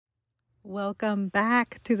Welcome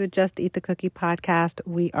back to the Just Eat the Cookie podcast.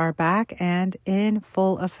 We are back and in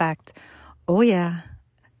full effect. Oh yeah,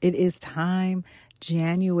 it is time.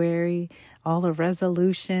 January, all the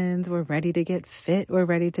resolutions. We're ready to get fit. We're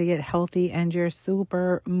ready to get healthy, and you're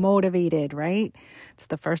super motivated, right? It's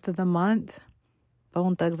the first of the month.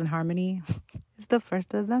 Bone Thugs and Harmony. It's the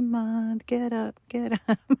first of the month. Get up, get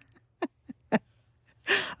up.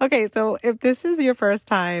 Okay, so if this is your first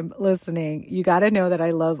time listening, you got to know that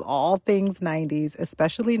I love all things 90s,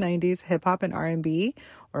 especially 90s hip hop and R&B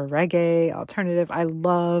or reggae, alternative. I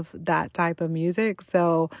love that type of music.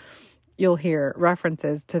 So you'll hear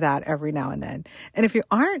references to that every now and then. And if you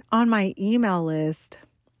aren't on my email list,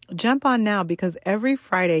 jump on now, because every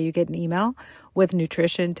Friday you get an email with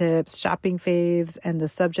nutrition tips, shopping faves, and the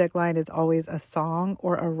subject line is always a song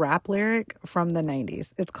or a rap lyric from the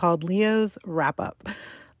 90s. It's called Leo's Wrap Up.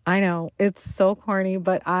 I know it's so corny,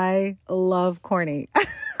 but I love corny.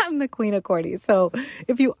 I'm the queen of corny. So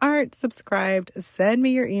if you aren't subscribed, send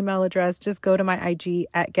me your email address. Just go to my IG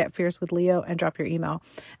at Get Fierce with Leo and drop your email,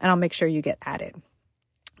 and I'll make sure you get added.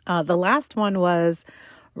 The last one was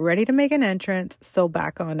ready to make an entrance, so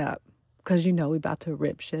back on up, because you know we about to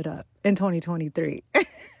rip shit up in 2023.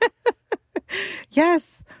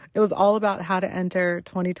 Yes, it was all about how to enter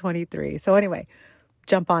 2023. So anyway,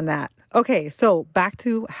 jump on that. Okay, so back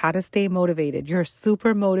to how to stay motivated. You're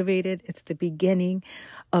super motivated. It's the beginning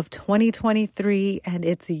of 2023 and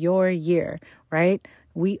it's your year, right?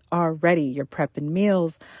 We are ready. You're prepping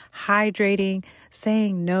meals, hydrating,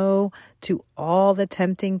 saying no to all the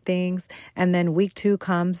tempting things. And then week 2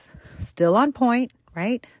 comes, still on point,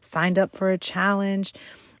 right? Signed up for a challenge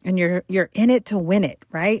and you're in it to win it,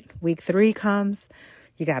 right? Week 3 comes,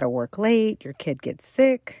 you got to work late, your kid gets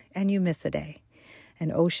sick, and you miss a day.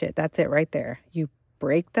 And oh shit, that's it right there. You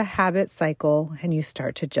break the habit cycle and you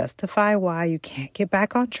start to justify why you can't get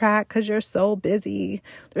back on track because you're so busy.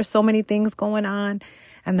 There's so many things going on,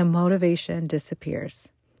 and the motivation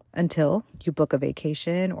disappears until you book a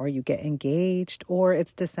vacation or you get engaged, or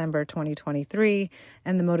it's December 2023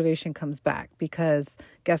 and the motivation comes back, because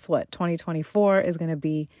guess what? 2024 is going to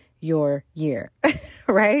be your year,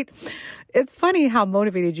 right? It's funny how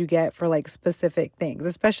motivated you get for like specific things,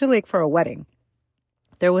 especially like for a wedding.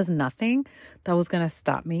 There was nothing that was going to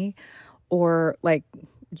stop me, or like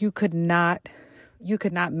you could not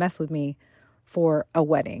mess with me for a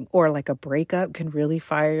wedding, or like a breakup can really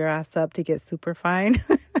fire your ass up to get super fine.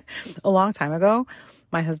 A long time ago,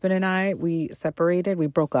 my husband and I, we separated, we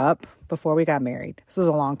broke up before we got married. This was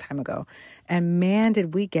a long time ago. And man,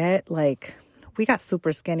 did we got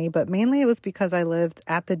super skinny, but mainly it was because I lived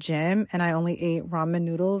at the gym and I only ate ramen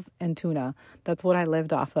noodles and tuna. That's what I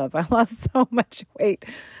lived off of. I lost so much weight,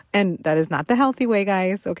 and that is not the healthy way,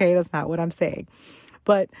 guys. Okay. That's not what I'm saying.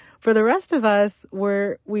 But for the rest of us,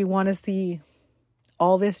 we want to see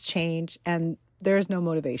all this change and there's no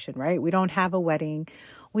motivation, right? We don't have a wedding.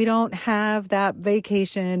 We don't have that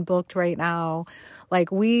vacation booked right now.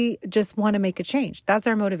 Like, we just want to make a change. That's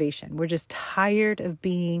our motivation. We're just tired of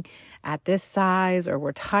being at this size, or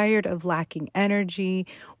we're tired of lacking energy.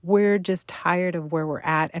 We're just tired of where we're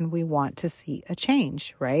at and we want to see a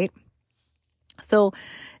change, right? So,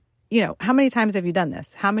 how many times have you done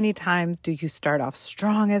this? How many times do you start off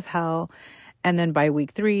strong as hell and then by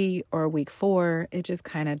week 3 or week 4, it just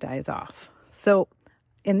kind of dies off? So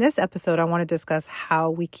in this episode, I want to discuss how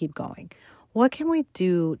we keep going. What can we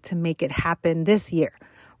do to make it happen this year,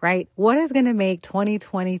 right? What is going to make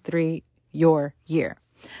 2023 your year?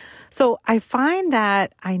 So I find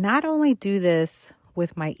that I not only do this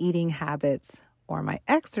with my eating habits or my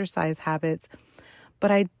exercise habits,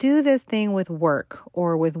 but I do this thing with work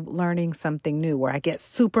or with learning something new, where I get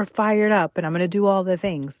super fired up and I'm going to do all the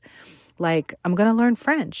things. Like, I'm going to learn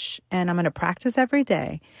French and I'm going to practice every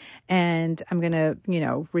day, and I'm going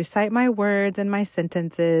to, recite my words and my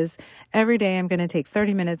sentences every day. I'm going to take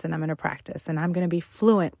 30 minutes and I'm going to practice, and I'm going to be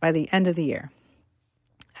fluent by the end of the year.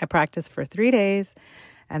 I practice for 3 days,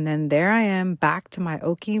 and then there I am back to my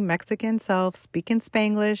oaky Mexican self, speaking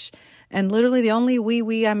Spanglish. And literally the only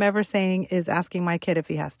wee I'm ever saying is asking my kid if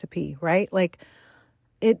he has to pee, right? Like,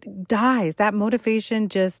 it dies. That motivation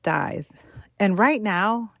just dies. And right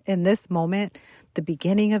now, in this moment, the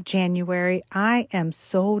beginning of January, I am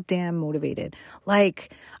so damn motivated.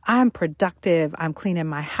 Like, I'm productive. I'm cleaning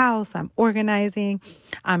my house. I'm organizing.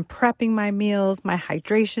 I'm prepping my meals. My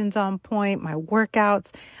hydration's on point. My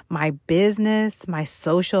workouts, my business, my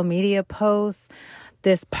social media posts,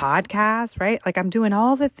 this podcast, right? Like, I'm doing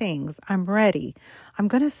all the things. I'm ready. I'm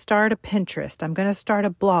going to start a Pinterest. I'm going to start a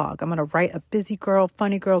blog. I'm going to write a busy girl,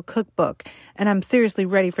 funny girl cookbook. And I'm seriously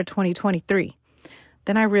ready for 2023.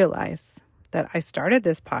 Then I realize that I started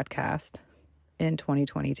this podcast in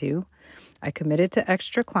 2022. I committed to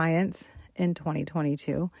extra clients in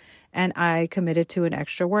 2022, and I committed to an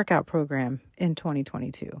extra workout program in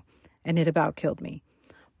 2022, and it about killed me.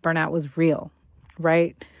 Burnout was real,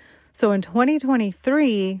 right? So in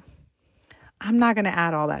 2023, I'm not going to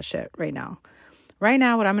add all that shit right now. Right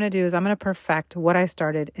now, what I'm going to do is I'm going to perfect what I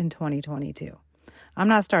started in 2022. I'm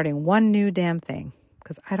not starting one new damn thing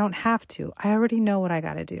because I don't have to. I already know what I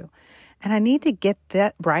got to do. And I need to get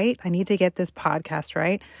that right. I need to get this podcast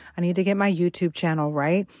right. I need to get my YouTube channel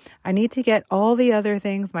right. I need to get all the other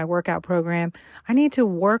things, my workout program. I need to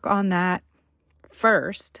work on that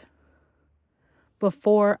first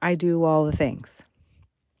before I do all the things.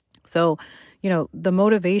 So, the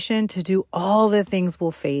motivation to do all the things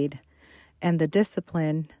will fade, and the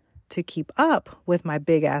discipline to keep up with my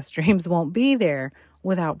big ass dreams won't be there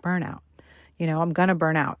without burnout. I'm going to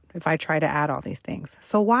burn out if I try to add all these things.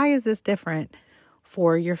 So why is this different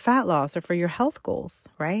for your fat loss or for your health goals,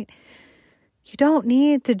 right? You don't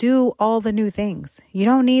need to do all the new things. You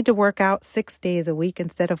don't need to work out 6 days a week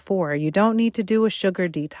instead of 4. You don't need to do a sugar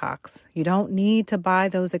detox. You don't need to buy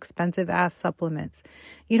those expensive ass supplements.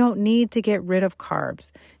 You don't need to get rid of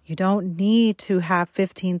carbs. You don't need to have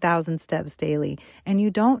 15,000 steps daily. And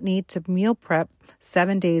you don't need to meal prep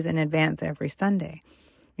 7 days in advance every Sunday.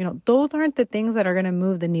 Those aren't the things that are going to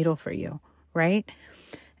move the needle for you, right?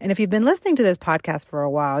 And if you've been listening to this podcast for a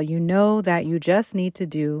while, you know that you just need to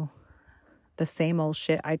do the same old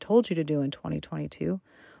shit I told you to do in 2022.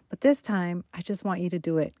 But this time, I just want you to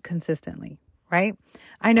do it consistently, right?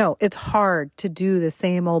 I know it's hard to do the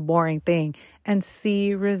same old boring thing and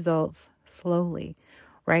see results slowly,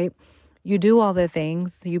 right? You do all the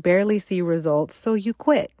things, you barely see results, so you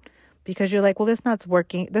quit. Because you're like, well, this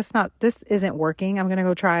isn't working. I'm going to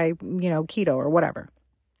go try, keto or whatever.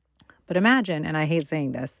 But imagine, and I hate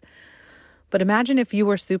saying this, but imagine if you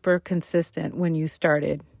were super consistent when you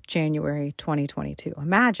started January 2022.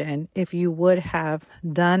 Imagine if you would have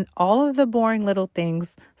done all of the boring little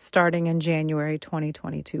things starting in January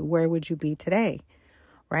 2022. Where would you be today,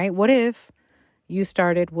 right? What if you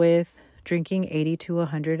started with drinking 80 to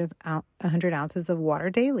 100 ounces of water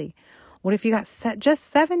daily? What if you got just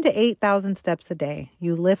 7,000 to 8,000 steps a day?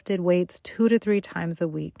 You lifted weights 2 to 3 times a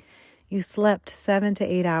week. You slept 7 to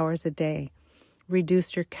 8 hours a day.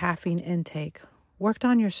 Reduced your caffeine intake. Worked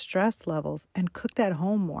on your stress levels and cooked at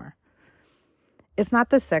home more. It's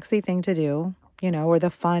not the sexy thing to do, or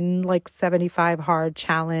the fun 75 hard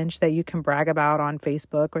challenge that you can brag about on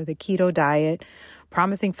Facebook, or the keto diet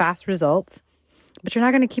promising fast results, but you're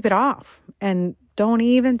not going to keep it off. And don't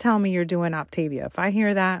even tell me you're doing Optavia. If I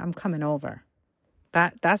hear that, I'm coming over.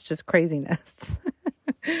 That's just craziness.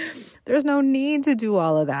 There's no need to do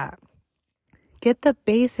all of that. Get the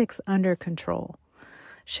basics under control.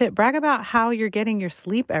 Shit, brag about how you're getting your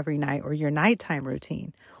sleep every night or your nighttime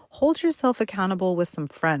routine. Hold yourself accountable with some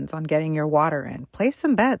friends on getting your water in. Place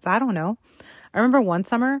some bets. I don't know. I remember one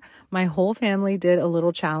summer, my whole family did a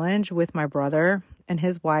little challenge with my brother and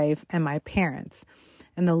his wife and my parents.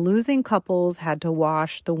 And the losing couples had to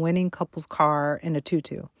wash the winning couple's car in a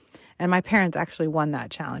tutu. And my parents actually won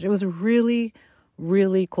that challenge. It was really,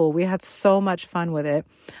 really cool. We had so much fun with it.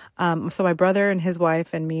 So my brother and his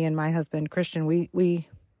wife and me and my husband, Christian, we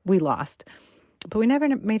lost. But we never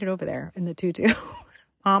made it over there in the tutu.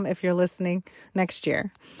 If you're listening next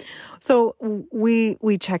year. So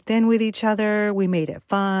we checked in with each other. We made it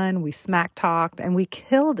fun. We smack talked and we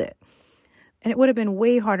killed it. And it would have been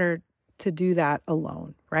way harder to do that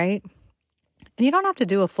alone, right? And you don't have to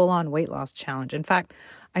do a full-on weight loss challenge. In fact,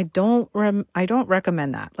 I don't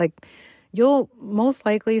recommend that. You'll most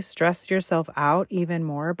likely stress yourself out even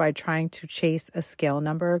more by trying to chase a scale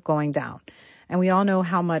number going down. And we all know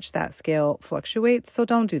how much that scale fluctuates. So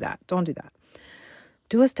don't do that. Don't do that.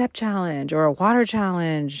 Do a step challenge or a water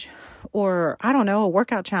challenge or, a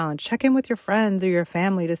workout challenge. Check in with your friends or your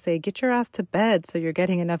family to say, get your ass to bed so you're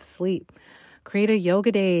getting enough sleep. Create a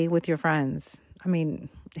yoga day with your friends.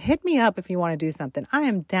 Hit me up if you want to do something. I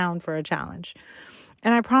am down for a challenge.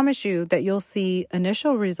 And I promise you that you'll see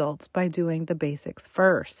initial results by doing the basics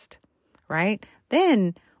first, right?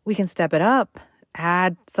 Then we can step it up,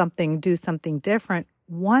 add something, do something different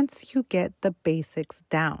once you get the basics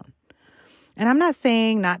down. And I'm not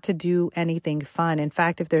saying not to do anything fun. In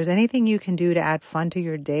fact, if there's anything you can do to add fun to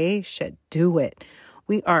your day, do it.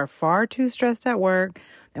 We are far too stressed at work.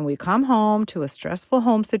 And we come home to a stressful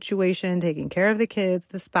home situation, taking care of the kids,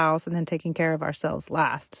 the spouse, and then taking care of ourselves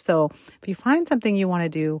last. So if you find something you want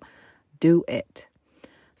to do it.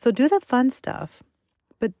 So do the fun stuff,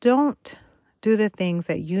 but don't do the things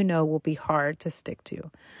that will be hard to stick to.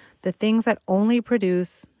 the things that only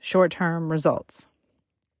produce short-term results.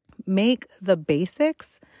 Make the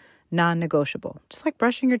basics non-negotiable, just like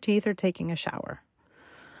brushing your teeth or taking a shower.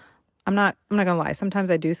 I'm not gonna lie. Sometimes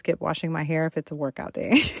I do skip washing my hair if it's a workout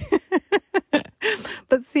day.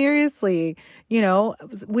 But seriously,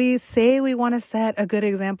 we say we want to set a good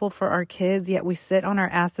example for our kids, yet we sit on our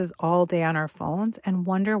asses all day on our phones and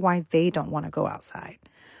wonder why they don't want to go outside.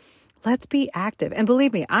 Let's be active. And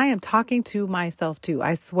believe me, I am talking to myself too.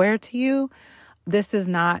 I swear to you, this is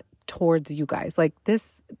not towards you guys. Like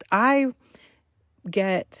this, I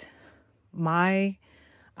get my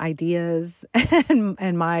ideas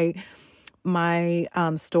and my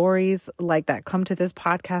stories like that come to this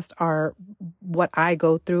podcast are what I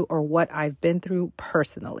go through or what I've been through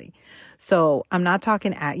personally. So I'm not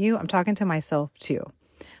talking at you. I'm talking to myself too.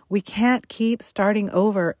 We can't keep starting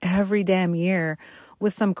over every damn year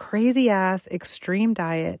with some crazy ass extreme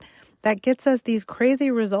diet that gets us these crazy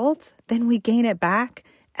results. Then we gain it back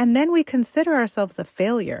and then we consider ourselves a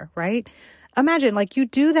failure, right? Imagine like you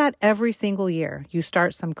do that every single year. You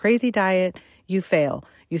start some crazy diet, you fail.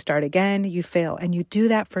 You start again, you fail, and you do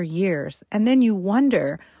that for years. And then you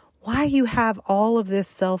wonder why you have all of this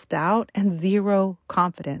self-doubt and zero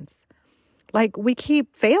confidence. Like we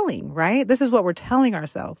keep failing, right? This is what we're telling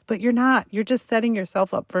ourselves, but you're not. You're just setting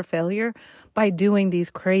yourself up for failure by doing these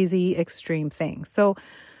crazy extreme things. So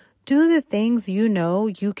do the things you know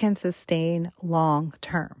you can sustain long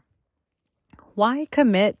term. Why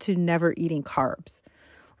commit to never eating carbs,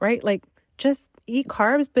 right? Like just eat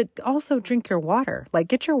carbs, but also drink your water. Like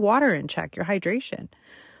get your water in check, your hydration.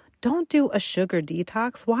 Don't do a sugar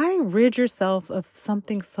detox. Why rid yourself of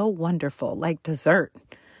something so wonderful like dessert,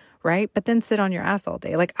 right? But then sit on your ass all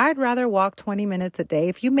day. Like I'd rather walk 20 minutes a day.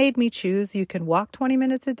 If you made me choose, you can walk 20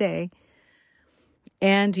 minutes a day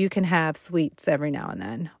and you can have sweets every now and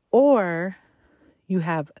then. Or you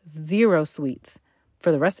have zero sweets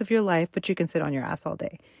for the rest of your life, but you can sit on your ass all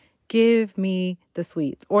day. Give me the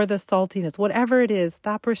sweets or the saltiness, whatever it is.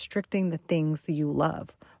 Stop restricting the things you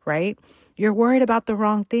love, right? You're worried about the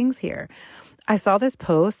wrong things here. I saw this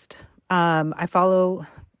post. I follow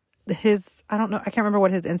I can't remember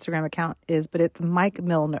what his Instagram account is, but it's Mike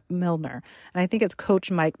Milner. And I think it's Coach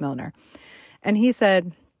Mike Milner. And he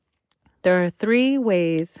said, there are 3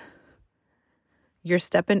 ways you're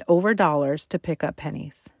stepping over dollars to pick up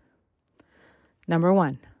pennies. Number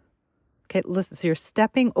 1. Okay, listen, so you're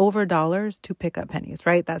stepping over dollars to pick up pennies,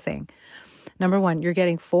 right? That saying. Number 1, you're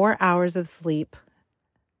getting 4 hours of sleep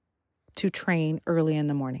to train early in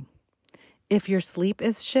the morning. If your sleep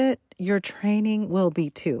is shit, your training will be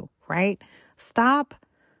too, right? Stop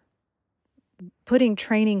putting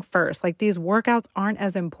training first. Like these workouts aren't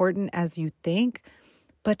as important as you think,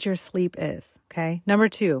 but your sleep is, okay? Number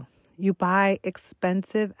 2, you buy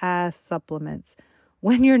expensive ass supplements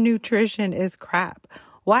when your nutrition is crap.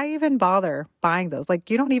 Why even bother buying those? Like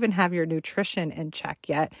you don't even have your nutrition in check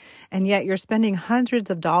yet. And yet you're spending hundreds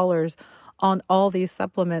of dollars on all these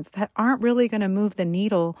supplements that aren't really going to move the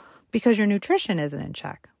needle because your nutrition isn't in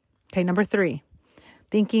check. Okay, number 3,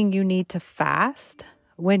 thinking you need to fast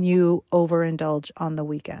when you overindulge on the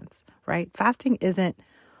weekends, right? Fasting isn't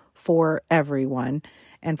for everyone.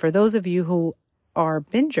 And for those of you who are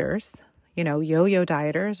bingers, yo-yo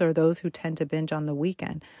dieters or those who tend to binge on the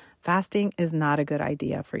weekend, fasting is not a good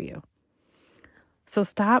idea for you. So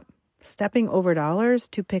stop stepping over dollars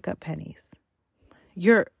to pick up pennies.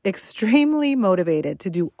 You're extremely motivated to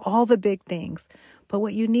do all the big things, but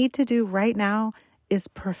what you need to do right now is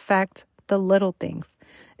perfect the little things.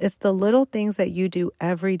 It's the little things that you do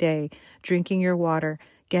every day, drinking your water,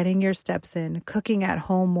 getting your steps in, cooking at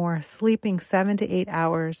home more, sleeping 7 to 8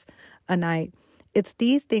 hours a night. It's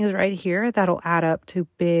these things right here that'll add up to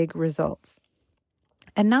big results.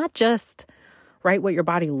 And not just, right, what your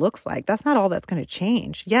body looks like. That's not all that's going to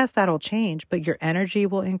change. Yes, that'll change, but your energy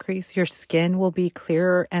will increase. Your skin will be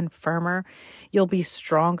clearer and firmer. You'll be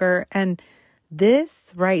stronger. And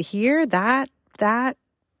this right here,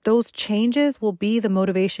 those changes will be the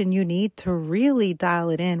motivation you need to really dial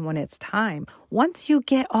it in when it's time. Once you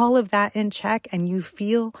get all of that in check and you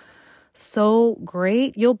feel so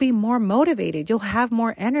great, you'll be more motivated. You'll have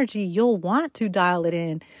more energy. You'll want to dial it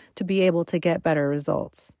in to be able to get better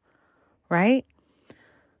results, right?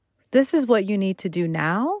 This is what you need to do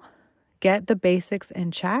now. Get the basics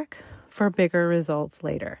in check for bigger results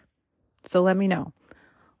later. So let me know.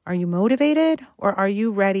 Are you motivated or are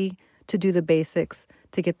you ready to do the basics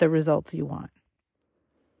to get the results you want?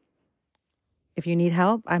 If you need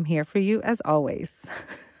help, I'm here for you as always.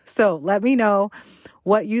 So let me know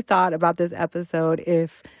what you thought about this episode.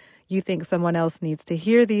 If you think someone else needs to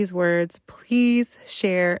hear these words, please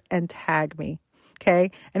share and tag me.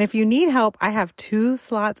 Okay. And if you need help, I have 2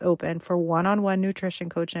 slots open for one-on-one nutrition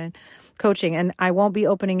coaching, and I won't be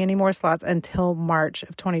opening any more slots until March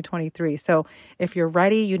of 2023. So if you're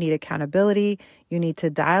ready, you need accountability, you need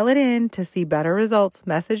to dial it in to see better results,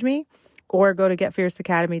 message me or go to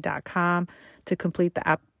getfierceacademy.com to complete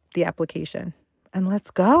the application. And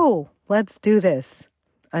let's go. Let's do this.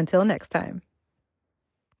 Until next time.